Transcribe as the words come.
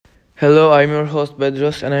Hello, I'm your host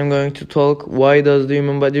Bedros and I'm going to talk why does the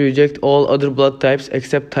human body reject all other blood types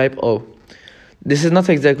except type O. This is not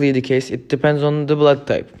exactly the case, it depends on the blood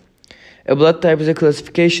type. A blood type is a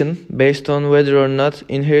classification based on whether or not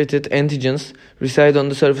inherited antigens reside on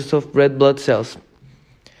the surface of red blood cells.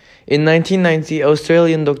 In 1990,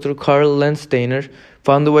 Australian Dr. Karl Landsteiner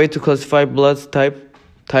found a way to classify blood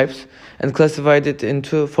types and classified it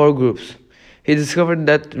into 4 groups. He discovered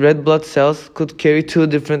that red blood cells could carry 2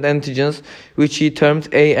 different antigens, which he termed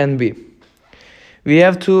A and B. We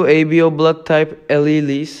have 2 ABO blood type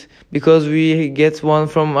alleles because we get one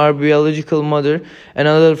from our biological mother and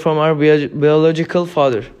another from our biological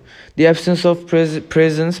father. The absence of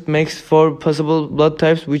presence makes 4 possible blood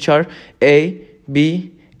types, which are A,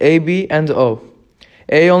 B, AB, and O.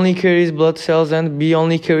 A only carries blood cells and B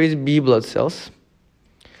only carries B blood cells.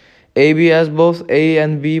 AB has both A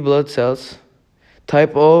and B blood cells.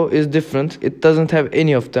 Type O is different, it doesn't have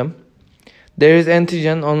any of them. There is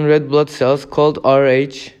antigen on red blood cells called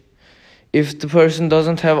Rh. If the person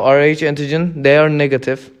doesn't have Rh antigen, they are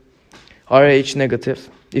negative. Rh negative.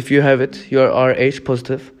 If you have it, you are Rh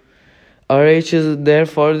positive. Rh is there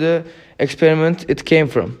for the experiment it came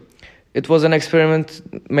from. It was an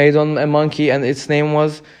experiment made on a monkey and its name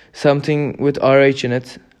was something with Rh in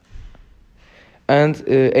it. And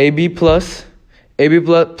AB plus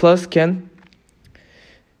can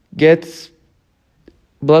get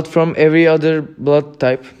blood from every other blood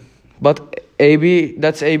type, but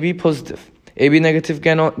that's AB positive. AB negative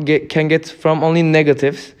can get from only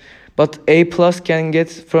negatives, but A plus can get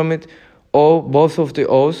from it both of the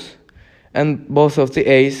O's and both of the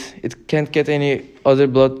A's. It can't get any other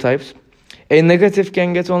blood types. A negative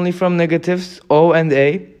can get only from negatives, O and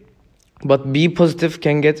A, but B positive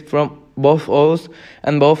can get from both O's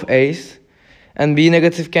and both A's, and B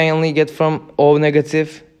negative can only get from O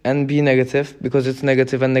negative and B negative because it's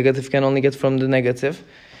negative, and negative can only get from the negative.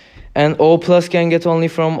 And O plus can get only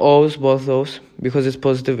from O's, both O's, because it's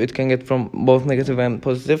positive, it can get from both negative and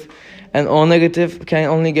positive. And O negative can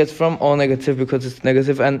only get from O negative because it's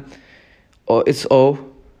negative and it's O.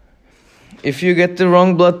 If you get the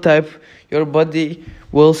wrong blood type, your body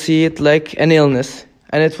will see it like an illness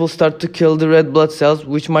and it will start to kill the red blood cells,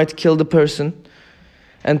 which might kill the person.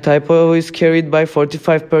 And type O is carried by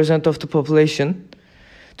 45% of the population.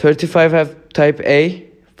 35% have type A,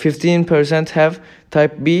 15% have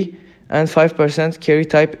type B, and 5% carry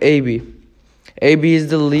type AB. AB is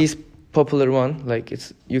the least popular one,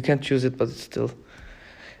 you can't choose it, but it's still.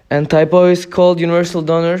 And type O is called universal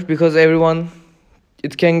donor because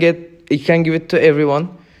it can give it to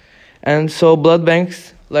everyone. And so blood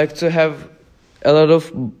banks like to have a lot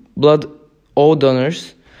of blood O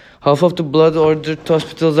donors. Half of the blood ordered to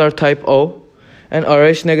hospitals are type O, and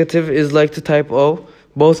Rh negative is like the type O.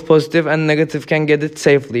 Both positive and negative can get it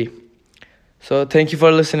safely. So thank you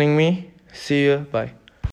for listening me. See you. Bye.